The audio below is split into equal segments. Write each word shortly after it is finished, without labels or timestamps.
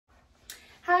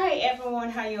Hi everyone,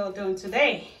 how you all doing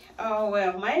today? Oh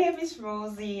well, my name is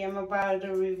Rosie. I'm about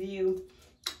to review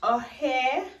a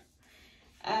hair.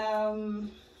 I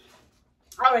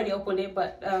already opened it,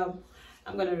 but I'm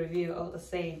gonna review it all the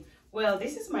same. Well,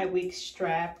 this is my wig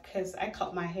strap because I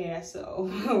cut my hair,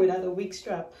 so without a wig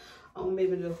strap,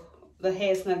 maybe the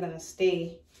hair's not gonna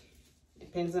stay.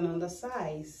 Depends on the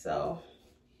size. So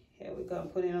here we go. I'm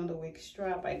putting on the wig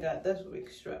strap. I got this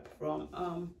wig strap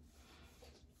from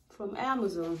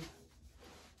Amazon.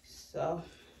 So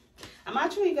I'm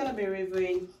actually gonna be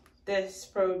reviewing this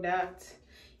product,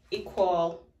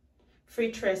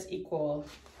 FreeTress Equal,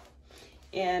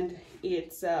 and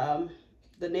it's the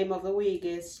name of the wig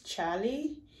is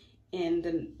Charlie, and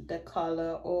the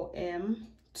color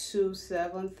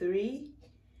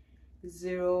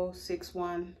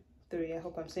OM273061. I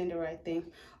hope I'm saying the right thing.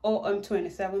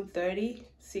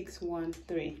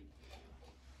 OM2730613.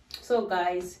 So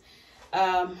guys,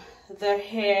 the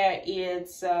hair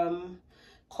is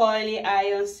coily,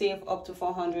 iron safe up to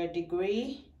 400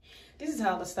 degree. This is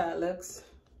how the style looks.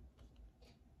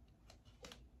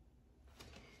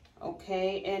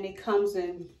 Okay, and it comes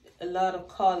in a lot of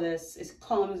colors. It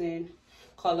comes in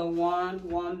color 1,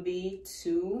 1B,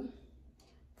 2,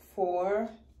 4,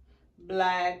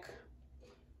 black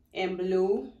and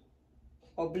blue,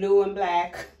 or blue and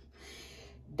black,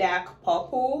 dark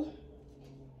purple,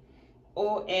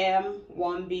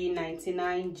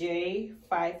 OM1B99J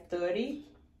 530,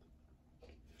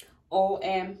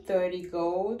 OM30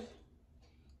 gold,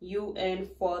 UN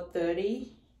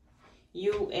 430,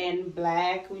 UN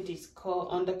black, which is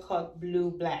called undercut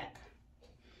blue black,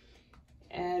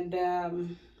 and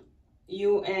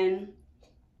UN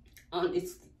on it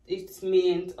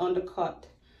means undercut.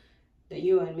 The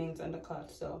UN means undercut.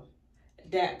 So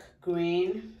dark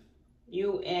green,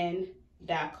 UN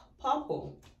dark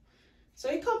purple. So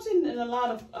it comes in a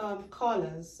lot of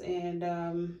colors, and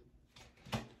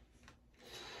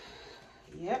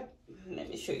yep, let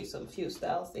me show you some few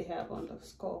styles they have on the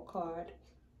scorecard.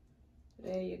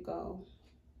 There you go.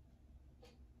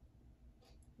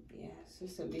 Yes,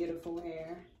 it's a beautiful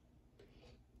hair.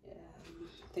 I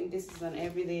think this is an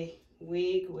everyday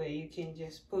wig where you can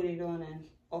just put it on and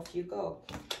off you go.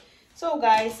 So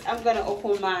guys, I'm gonna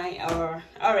open my, or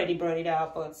I already brought it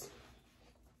out, but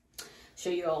show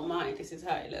you all mine. This is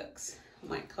how it looks.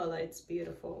 My color, it's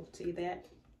beautiful. See that?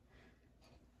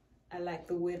 I like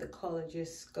the way the color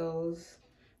just goes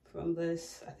from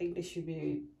this. I think this should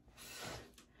be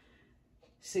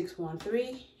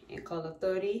 613 in color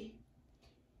 30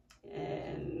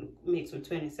 and mixed with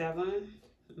 27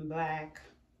 black.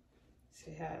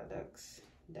 See how it looks.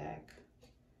 Dark.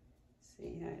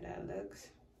 See how that looks.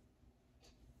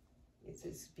 It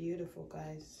is beautiful,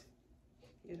 guys.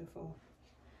 Beautiful.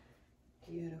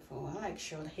 Beautiful. I like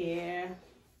short hair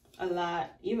a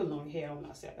lot. Even long hair. I'm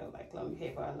not saying I don't like long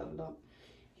hair, but I love long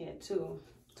hair too.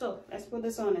 So let's put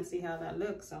this on and see how that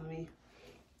looks on me.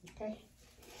 Okay.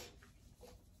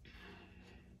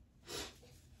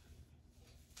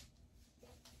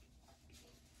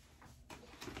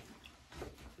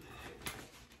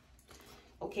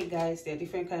 Okay guys, there are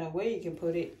different kind of way you can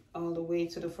put it all the way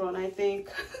to the front, I think.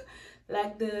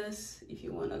 Like this, if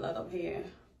you want a lot of hair.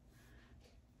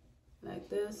 Like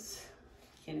this.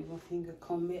 Can't even finger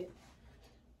comb it.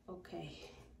 Okay.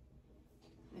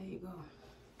 There you go.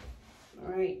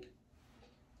 Alright.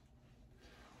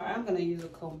 Alright, I'm gonna use a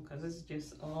comb because it's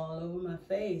just all over my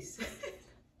face.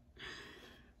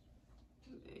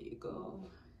 There you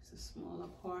go. It's a smaller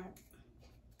part.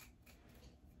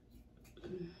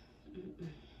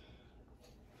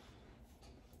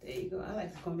 There you go. I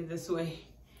like to comb it this way.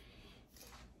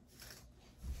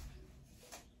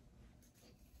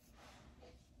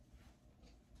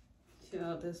 See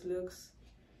how this looks?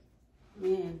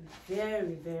 Man,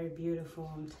 very, very beautiful.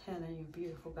 I'm telling you,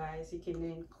 beautiful, guys. You can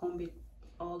then comb it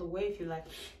all the way if you like.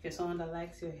 If you're someone that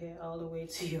likes your hair all the way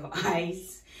to your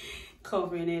eyes,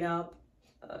 covering it up,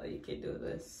 you can do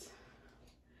this.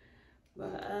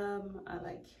 But I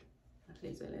like at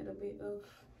least a little bit of,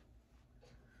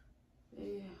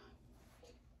 yeah.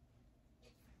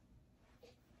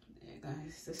 There,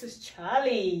 guys. This is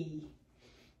Charlie.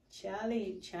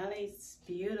 Charlie's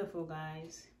beautiful,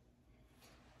 guys.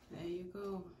 There you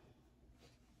go.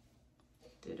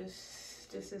 This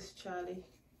is Charlie.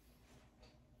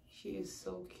 She is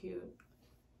so cute.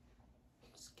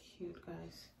 It's cute,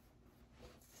 guys.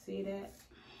 See that?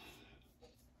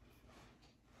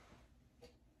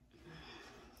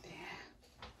 There.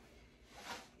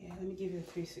 Yeah, let me give you a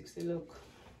 360 look.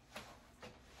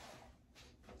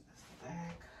 That's the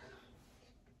back.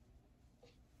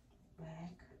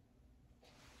 Back.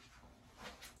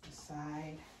 The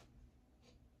side.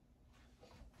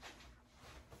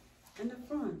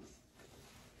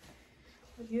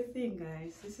 do you think,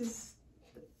 guys? This is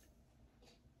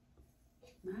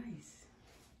nice.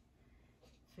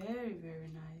 Very, very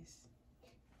nice.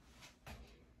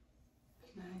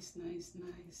 Nice, nice,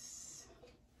 nice.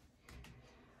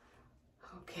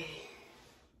 Okay.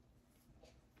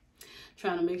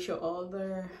 Trying to make sure all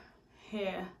the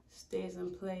hair stays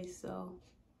in place, so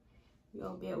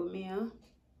y'all bear with me, huh?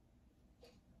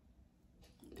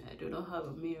 I do not have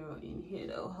a mirror in here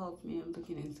that will help me. I'm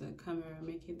looking into the camera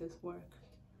making this work.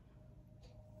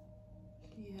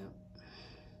 Yep.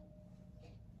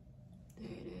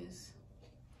 There it is.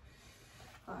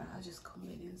 Alright, I'll just come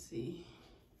in and see.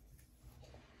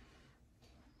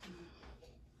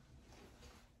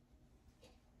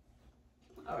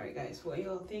 Alright guys, what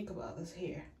y'all think about this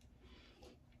hair?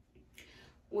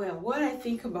 Well, what I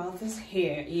think about this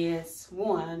hair is,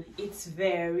 one, it's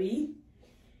very,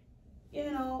 you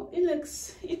know,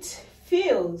 it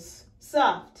feels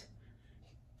soft.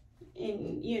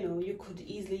 And, you know, you could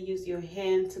easily use your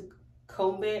hand to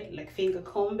comb it, like finger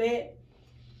comb it.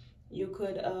 You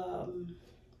could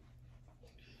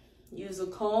use a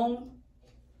comb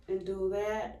and do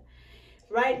that.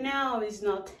 Right now, it's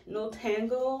no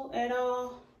tangle at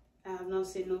all. I have not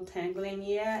seen no tangling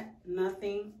yet,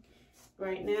 nothing.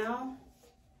 Right now,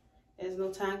 there's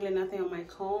no tangling, nothing on my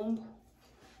comb.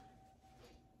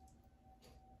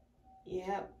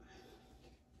 Yep.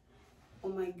 Oh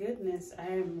my goodness, I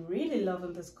am really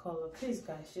loving this color. Please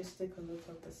guys, just take a look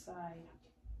at the side.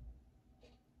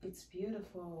 It's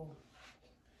beautiful.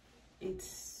 It's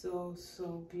so,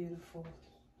 so beautiful.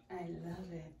 I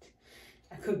love it.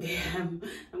 I could get, I'm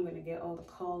gonna get all the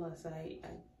colors I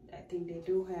think they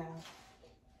do have.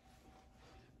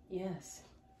 Yes.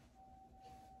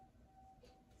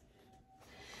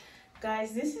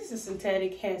 Guys, this is a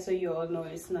synthetic hair, so you all know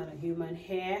it's not a human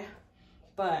hair,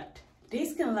 but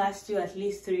this can last you at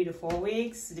least 3 to 4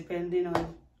 weeks, depending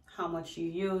on how much you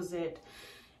use it.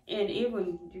 And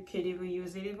even you can even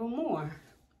use it even more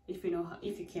if you know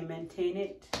if you can maintain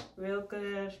it real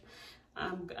good.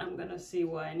 I'm gonna see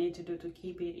what I need to do to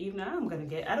keep it. Even I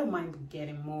don't mind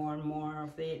getting more and more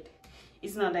of it.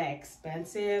 It's not that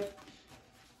expensive.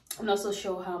 I'm not so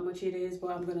sure how much it is,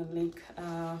 but I'm gonna link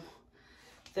I'm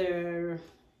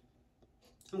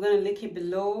gonna link it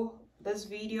below this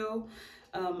video.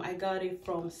 I got it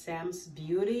from Sam's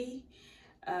Beauty.